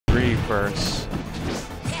SwagMikey123 versus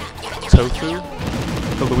Tofu,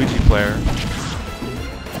 the Luigi player,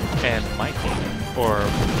 and Mikey, or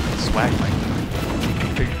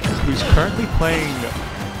SwagMikey, who's currently playing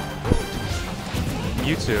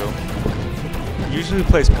Mewtwo. Usually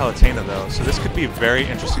plays Palutena though, so this could be a very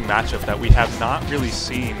interesting matchup that we have not really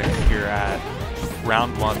seen here at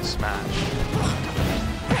Round 1 Smash.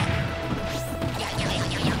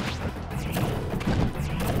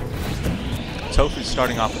 Tofu's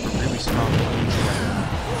starting off with a really strong lead.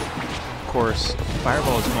 Of course,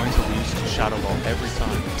 Fireball is going to lose to Shadow Ball every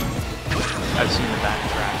time, as seen in the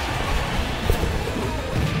backtrack.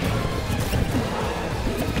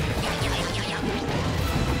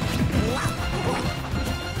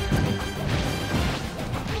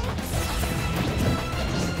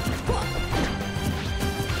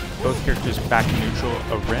 Both characters back in neutral,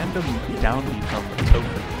 a random down B from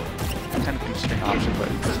Tofu. Kind of interesting option, but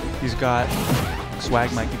he's got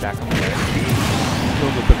SwagMikey back on the ledge. A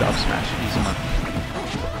little bit of the up smash, easy money.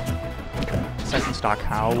 Second stock,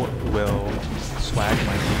 how will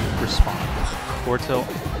SwagMikey respond? Forward tilt.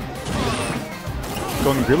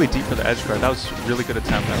 Going really deep for the edge guard. That was a really good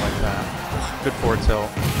attempt, I like that. Good forward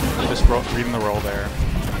tilt. Just reading the roll there.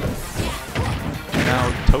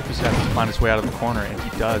 Now Tofu's got to find his way out of the corner, and he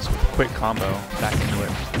does with a quick combo back into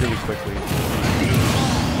it really quickly.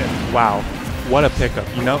 And wow, what a pickup.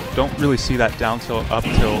 You know, don't really see that down tilt, up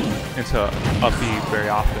tilt into up B very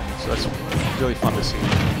often, so that's really fun to see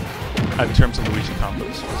in terms of Luigi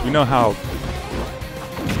combos. Because we know how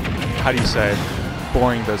do you say,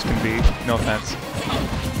 boring those can be, no offense.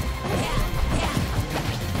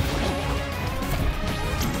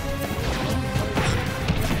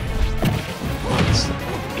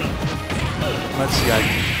 Let's see,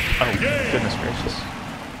 oh, goodness gracious.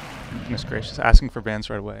 Goodness gracious, asking for bans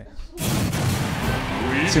right away.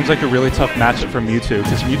 Seems like a really tough matchup for Mewtwo,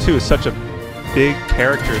 because Mewtwo is such a big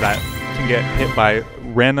character that can get hit by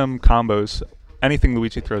random combos, anything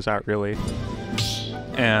Luigi throws out, really.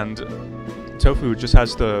 And Tofu just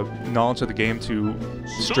has the knowledge of the game to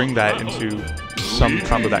string that into some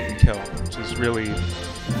combo that can kill, which is really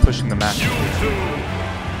pushing the match.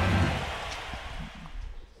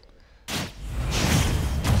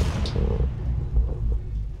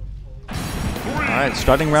 Alright,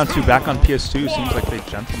 starting round 2 back on PS2 seems like they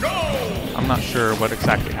gentlemen. I'm not sure what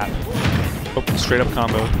exactly happened. Oh, straight up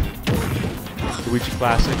combo. Luigi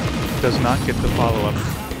Classic does not get the follow-up.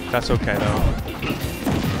 That's okay though.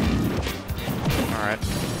 Alright.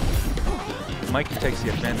 Mikey takes the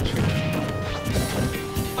advantage here.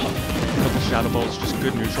 But the Shadow Ball is just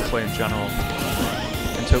good neutral play in general.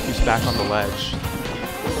 And Tofu's back on the ledge.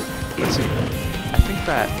 Let's see. I think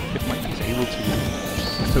that if Mikey's able to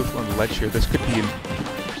Tofu on the ledge here, this could be a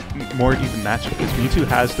more even matchup because Mewtwo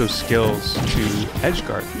has those skills to edge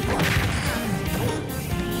guard.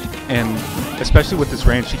 And especially with his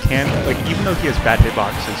range, he can, like, even though he has bad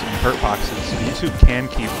hitboxes and hurt boxes, Mewtwo can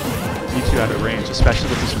keep Mewtwo out of range, especially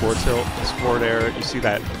with his forward tilt, his forward air. You see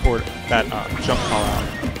that jump call out.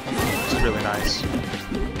 It's really nice.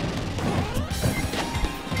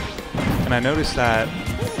 And I noticed that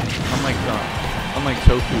unlike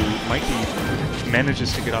Tofu, Mikey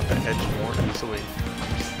manages to get off the edge more easily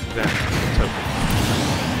than Tofu.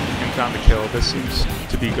 And found the kill. This seems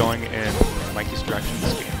to be going in Mikey's direction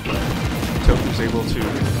this game. Tofu's able to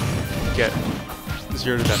get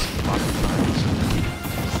 0 to death in the pocket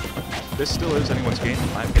times. This still is anyone's game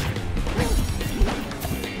in my opinion.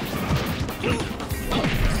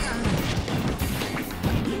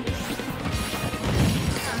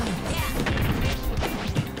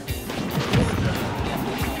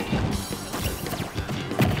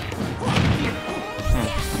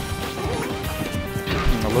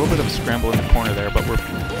 A little bit of a scramble in the corner there, but we're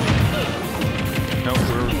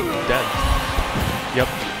dead. Yep,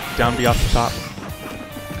 down B off the top.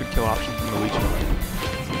 Good kill option from Luigi.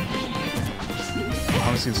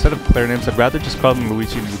 Honestly, instead of player names, I'd rather just call them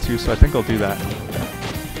Luigi and Mewtwo, so I think I'll do that.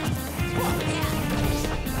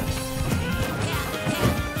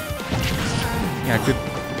 Yeah,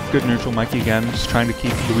 good neutral Mikey again, just trying to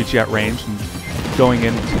keep Luigi at range and going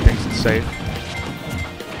into things that's safe.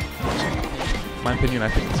 In my opinion, I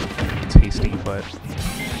think it's tasty, but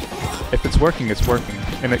if it's working, it's working.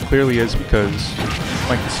 And it clearly is because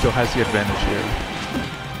Mikey still has the advantage here.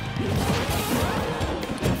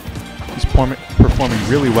 He's performing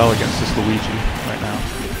really well against this Luigi right now.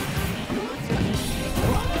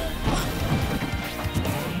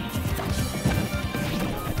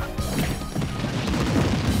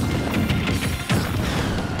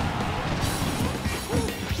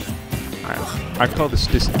 Alright, I call this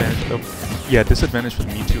disadvantage. Oh, yeah, disadvantage for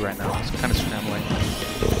Mewtwo right now. It's kind of scrambling.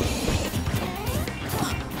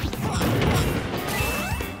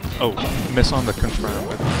 Oh, miss on the confirm.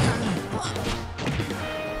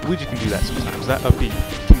 Luigi can do that sometimes. That up B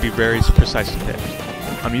can be very precise to hit.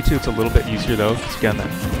 On Mewtwo, it's a little bit easier though, because again,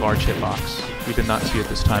 that large hitbox. We did not see it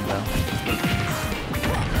this time though.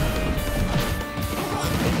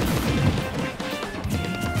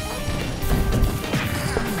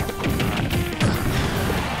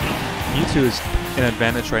 Mewtwo is an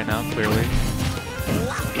advantage right now, clearly.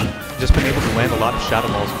 Just been able to land a lot of Shadow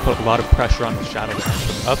Balls and put a lot of pressure on the Shadow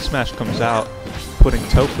Balls. Up smash comes out, putting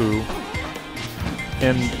Tofu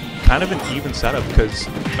in kind of an even setup because,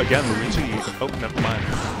 again, Luigi... Oh, never mind.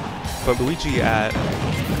 But Luigi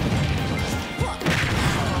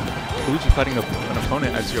fighting an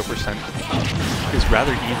opponent at 0% is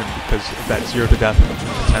rather even because of that 0 to death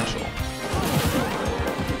potential.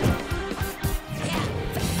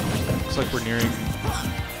 Looks like we're nearing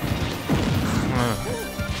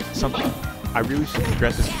something. I really should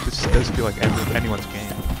regret this because it does feel like anyone's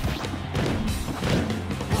game.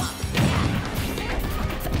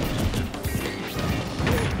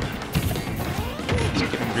 It's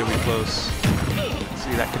getting really close.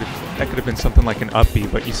 See, that could have been something like an up B,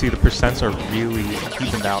 but you see the percents are really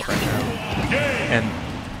evened out right now. And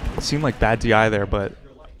it seemed like bad DI there, but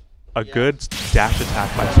a good dash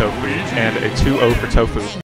attack by Tofu and a 2-0 for Tofu.